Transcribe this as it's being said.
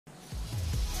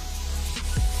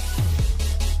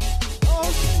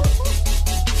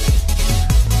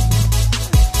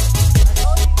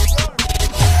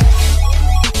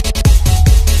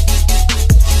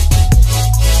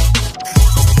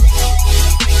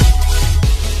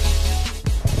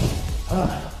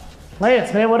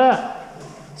Lance, man, what up?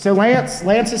 So Lance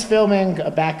is filming a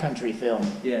backcountry film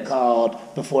called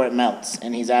Before It Melts,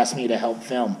 and he's asked me to help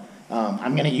film.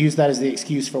 I'm going to use that as the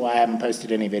excuse for why I haven't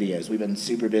posted any videos. We've been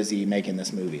super busy making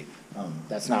this movie.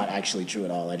 That's not actually true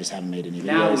at all. I just haven't made any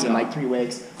videos in like 3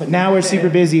 weeks. But now we're super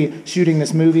busy shooting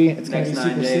this movie. It's going to be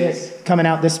super sick. Coming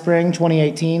out this spring,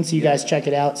 2018, so you guys check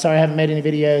it out. Sorry I haven't made any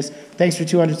videos. Thanks for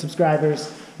 200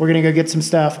 subscribers. We're going to go get some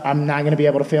stuff. I'm not going to be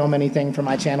able to film anything for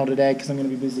my channel today because I'm going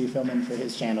to be busy filming for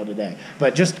his channel today.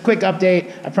 But just a quick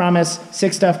update. I promise,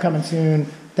 sick stuff coming soon.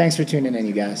 Thanks for tuning in,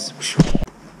 you guys.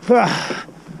 All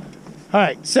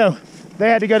right, so they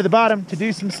had to go to the bottom to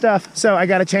do some stuff, so I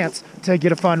got a chance to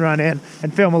get a fun run in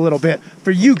and film a little bit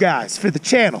for you guys, for the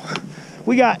channel.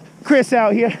 We got Chris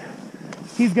out here.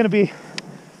 He's going to be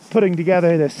putting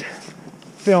together this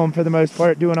film for the most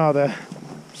part, doing all the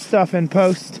stuff in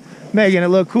post, making it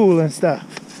look cool and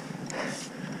stuff.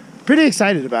 Pretty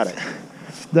excited about it.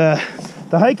 The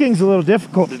hiking's a little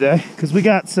difficult today because we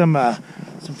got some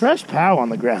fresh pow on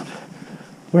the ground.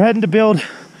 We're heading to build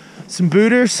some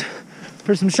booters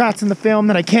for some shots in the film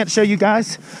that I can't show you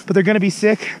guys, but they're gonna be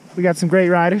sick. We got some great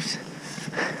riders.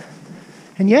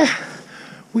 And yeah,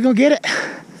 we're gonna get it.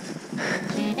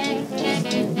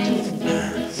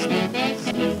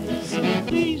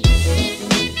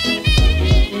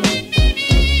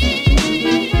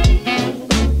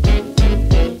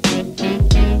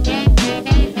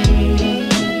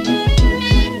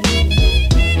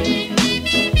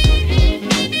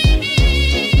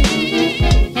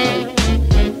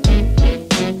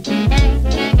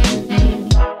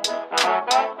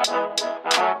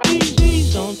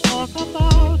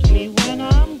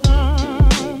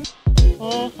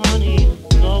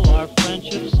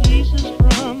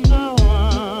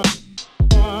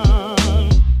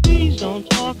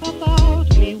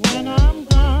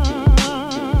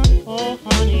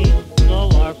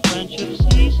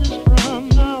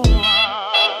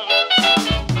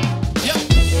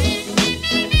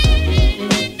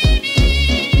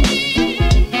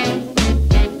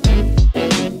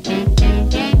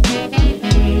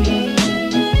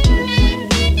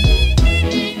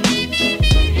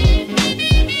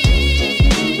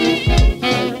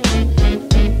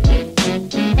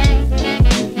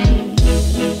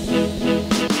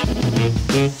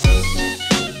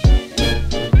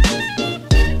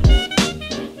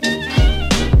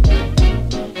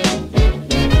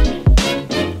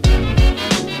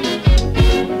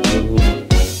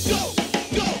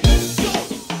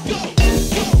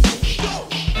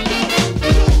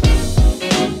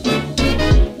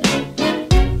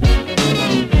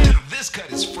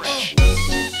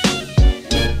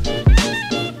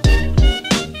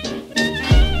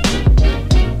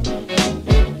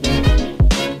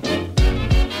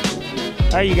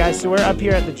 All right, you guys, so we're up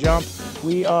here at the jump.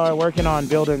 We are working on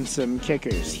building some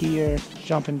kickers. Here,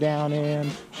 jumping down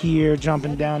in. Here,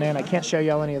 jumping down in. I can't show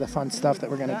y'all any of the fun stuff that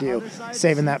we're gonna do.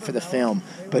 Saving that for the film,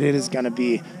 but it is gonna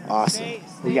be awesome.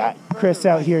 We got Chris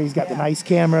out here. He's got the nice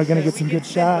camera, gonna get some good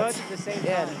shots.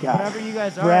 Got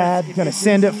Brad, gonna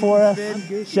send it for us.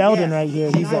 Sheldon right here,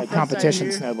 he's a competition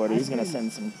snowboarder. He's gonna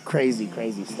send some crazy,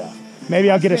 crazy stuff.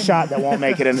 Maybe I'll get a shot that won't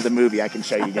make it into the movie. I can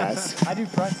show you guys. I do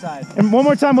front side. And one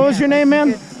more time, what was your name,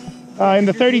 man? In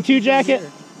the 32 jacket?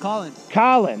 Colin.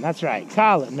 Colin, that's right.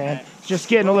 Colin, man. Just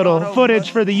getting a little footage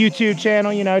for the YouTube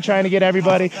channel, you know, trying to get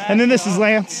everybody. And then this is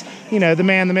Lance, you know, the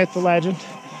man, the myth, the legend.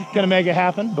 Gonna make it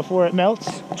happen before it melts,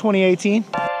 2018.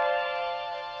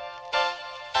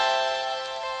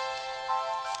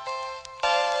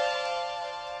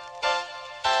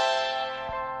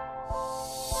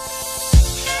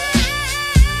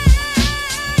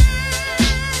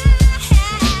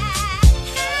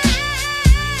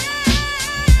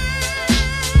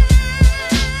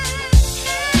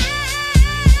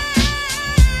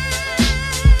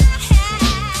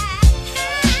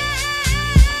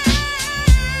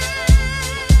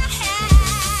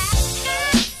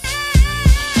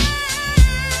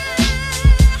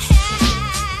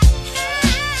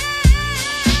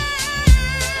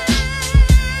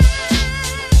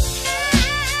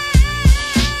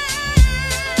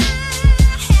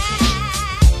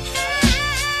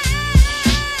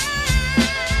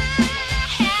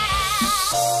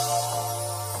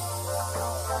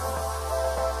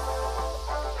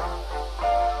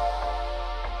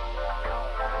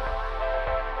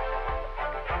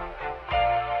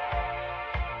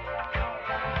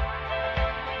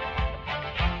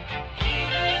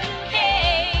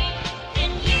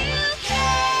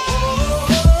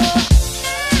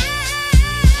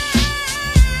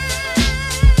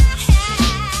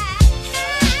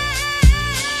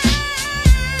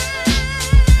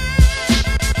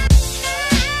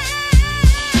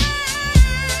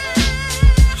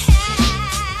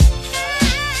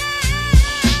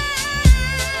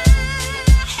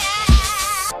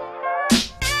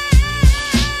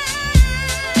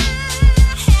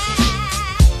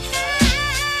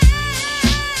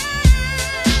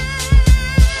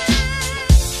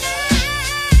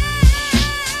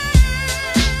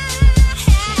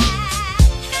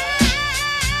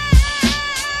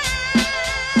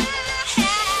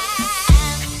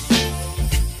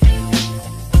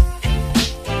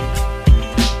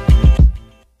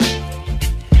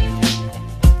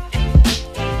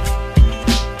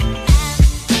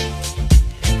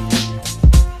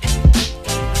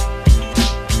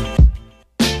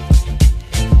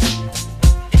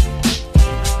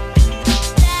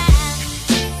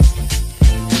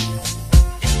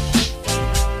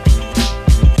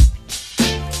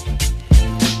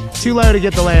 too low to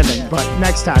get the landing, but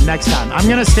next time. I'm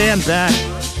gonna stand back.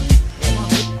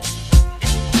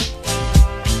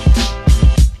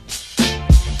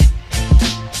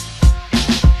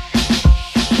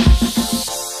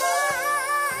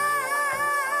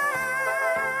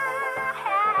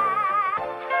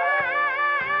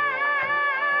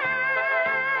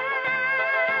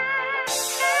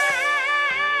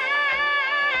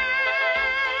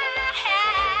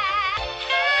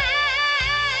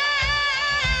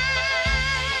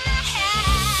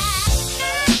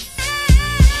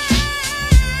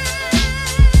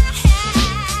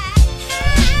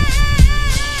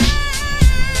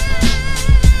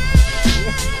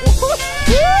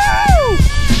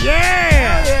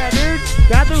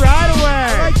 Got the right away.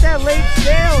 I like that late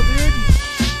sail, dude.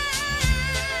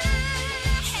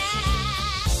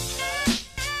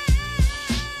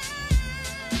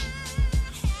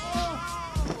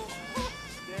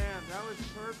 Damn, that was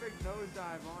perfect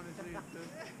nosedive, honestly.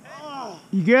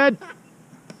 You good?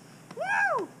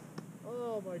 Woo!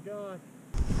 Oh my god.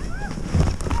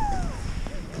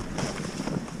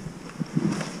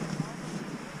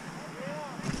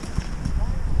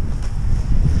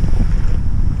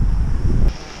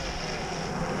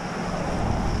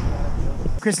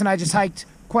 Chris and I just hiked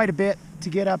quite a bit to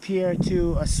get up here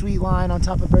to a sweet line on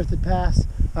top of Berthoud Pass.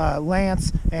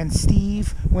 Lance and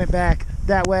Steve went back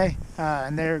that way,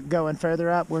 and they're going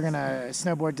further up. We're gonna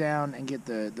snowboard down and get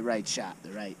the right shot,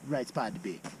 the right spot to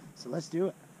be. So let's do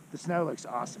it. The snow looks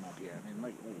awesome up here. I mean,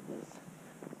 look at this.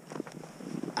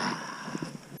 Ah.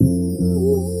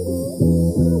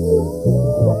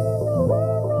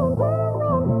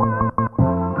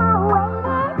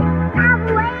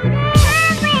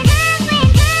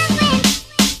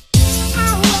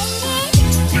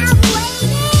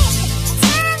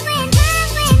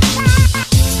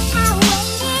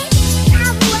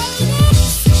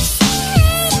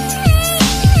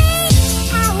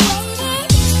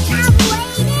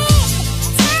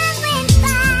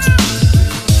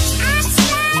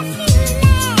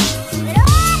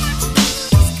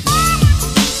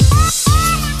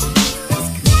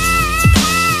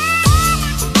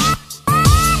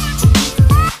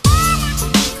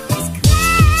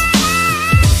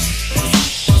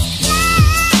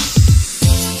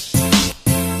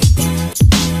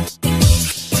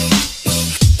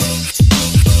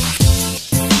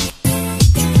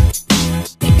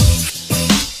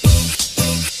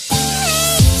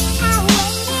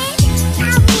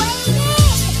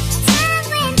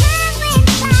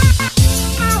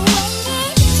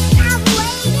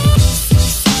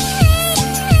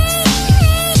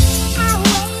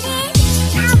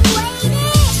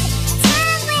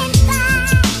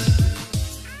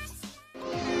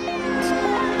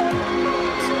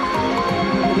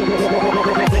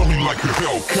 Like a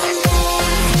Hellcat.